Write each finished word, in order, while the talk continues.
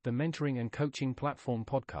the Mentoring and Coaching Platform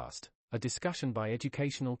Podcast, a discussion by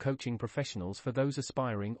educational coaching professionals for those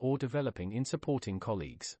aspiring or developing in supporting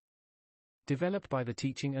colleagues. Developed by the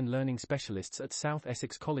teaching and learning specialists at South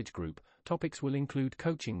Essex College Group, topics will include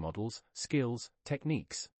coaching models, skills,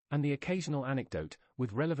 techniques, and the occasional anecdote,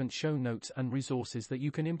 with relevant show notes and resources that you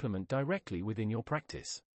can implement directly within your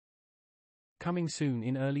practice. Coming soon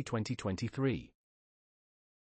in early 2023.